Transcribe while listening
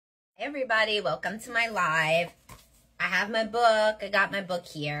Hey everybody, welcome to my live. I have my book. I got my book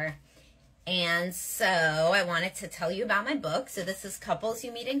here. And so I wanted to tell you about my book. So this is Couples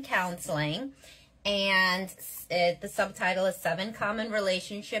You Meet in Counseling. And the subtitle is 7 Common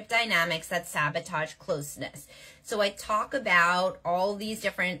Relationship Dynamics That Sabotage Closeness. So I talk about all these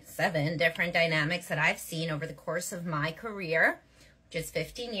 7 different dynamics that I've seen over the course of my career, which is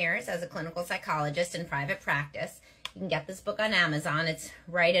 15 years as a clinical psychologist in private practice. You can get this book on Amazon. It's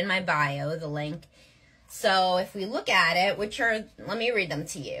right in my bio, the link. So if we look at it, let me read them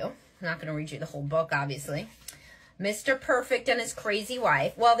to you. I'm not going to read you the whole book, obviously. Mr. Perfect and his crazy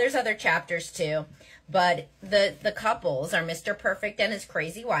wife. Well, there's other chapters too, but the couples are Mr. Perfect and his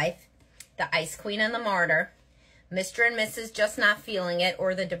crazy wife, the Ice Queen and the Martyr, Mr. and Mrs. Just Not Feeling It,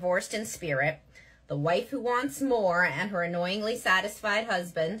 or the Divorced in Spirit, the wife who wants more and her annoyingly satisfied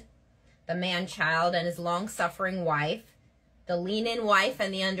husband, the man-child and his long-suffering wife, the lean-in wife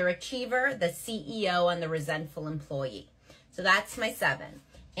and the underachiever, the CEO and the resentful employee. So that's my 7.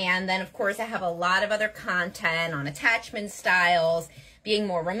 And then, of course, I have a lot of other content on attachment styles, being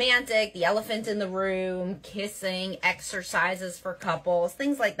more romantic, the elephant in the room, kissing, exercises for couples,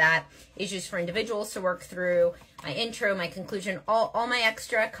 things like that, issues for individuals to work through, my intro, my conclusion, all my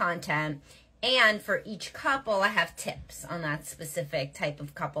extra content. And for each couple, I have tips on that specific type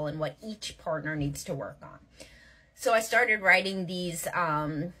of couple and what each partner needs to work on. So I started writing these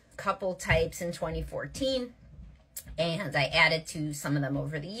couple types in 2014, and I added to some of them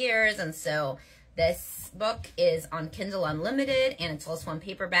over the years. And so this book is on Kindle Unlimited, and it's also on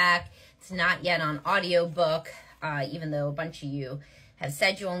paperback. It's not yet on audiobook, even though a bunch of you have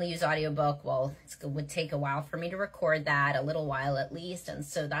said you only use audiobook. Well, it would take a while for me to record that, a little while at least, and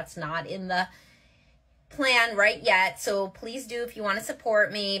so that's not in the plan right yet. So please do, if you want to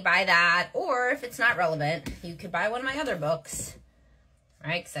support me, buy that, or if it's not relevant, you could buy one of my other books,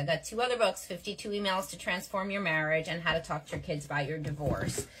 right? Because I got 2 other books, 52 Emails to Transform Your Marriage and How to Talk to Your Kids About Your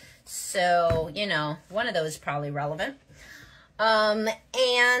Divorce. So, you know, one of those is probably relevant. And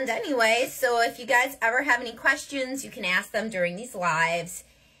anyway, so if you guys ever have any questions, you can ask them during these lives.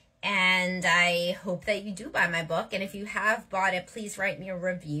 And I hope that you do buy my book. And if you have bought it, please write me a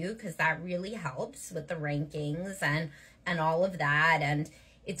review, because that really helps with the rankings and all of that. And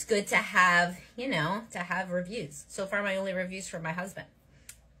it's good to have, to have reviews. So far, my only reviews for my husband.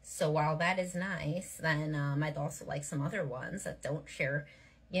 So while that is nice, then I'd also like some other ones that don't share,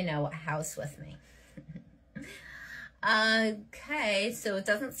 a house with me. Okay, so it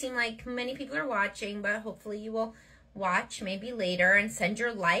doesn't seem like many people are watching, but hopefully you will watch maybe later and send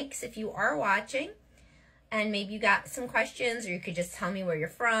your likes if you are watching. And maybe you got some questions, or you could just tell me where you're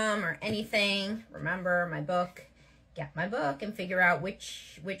from or anything. Remember my book, get my book and figure out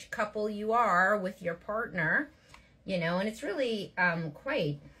which couple you are with your partner, and it's really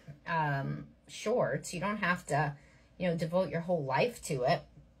quite short. So you don't have to, devote your whole life to it.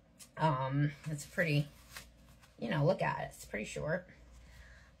 It's pretty, look at it. It's pretty short.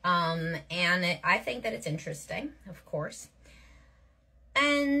 I think that it's interesting, of course.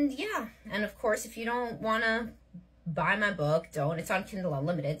 And yeah, and of course, if you don't want to buy my book, don't. It's on Kindle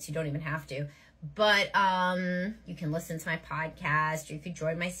Unlimited, so you don't even have to. But you can listen to my podcast, or you could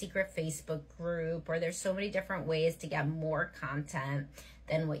join my secret Facebook group, or there's so many different ways to get more content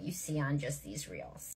than what you see on just these reels.